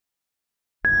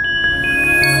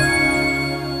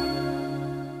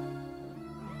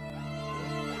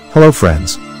Hello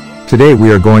friends. Today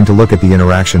we are going to look at the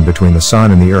interaction between the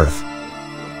Sun and the Earth.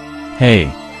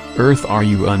 Hey, Earth, are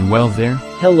you unwell there?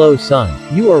 Hello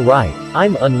Sun, you are right,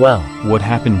 I'm unwell. What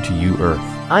happened to you, Earth?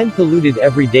 I'm polluted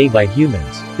every day by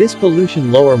humans. This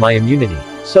pollution lower my immunity,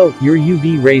 so your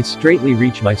UV rays straightly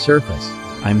reach my surface.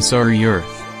 I'm sorry,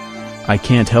 Earth. I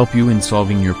can't help you in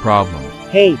solving your problem.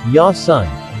 Hey, ya Sun,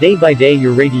 day by day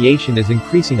your radiation is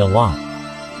increasing a lot.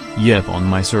 Yep, on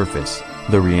my surface,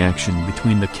 the reaction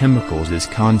between the chemicals is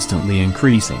constantly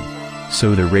increasing.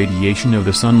 So the radiation of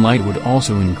the sunlight would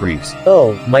also increase.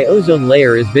 Oh, my ozone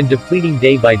layer has been depleting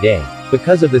day by day,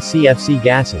 because of the CFC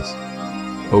gases.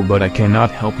 Oh, but I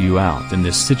cannot help you out in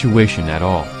this situation at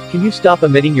all. Can you stop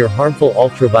emitting your harmful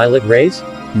ultraviolet rays?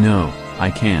 No,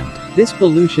 I can't. This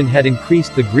pollution had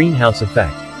increased the greenhouse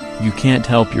effect. You can't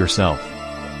help yourself.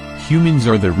 Humans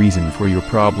are the reason for your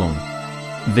problem.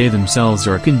 They themselves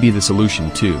can be the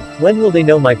solution too. When will they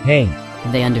know my pain?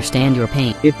 They understand your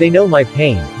pain. If they know my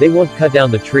pain, they won't cut down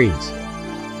the trees.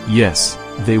 Yes,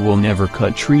 they will never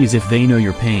cut trees if they know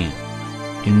your pain.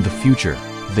 In the future,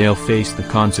 they'll face the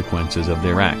consequences of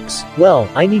their acts. Well,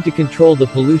 I need to control the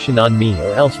pollution on me,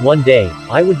 or else one day,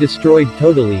 I would destroyed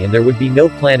totally and there would be no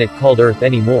planet called Earth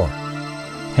anymore.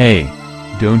 Hey,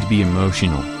 don't be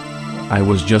emotional. I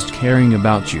was just caring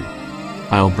about you.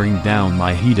 I'll bring down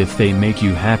my heat if they make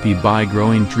you happy by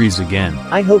growing trees again.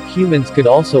 I hope humans could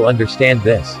also understand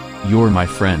this. You're my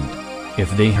friend.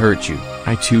 If they hurt you,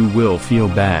 I too will feel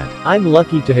bad. I'm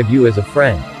lucky to have you as a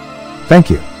friend. Thank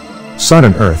you. Sun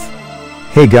and Earth.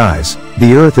 Hey guys,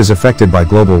 the Earth is affected by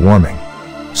global warming.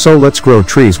 So let's grow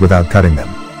trees without cutting them.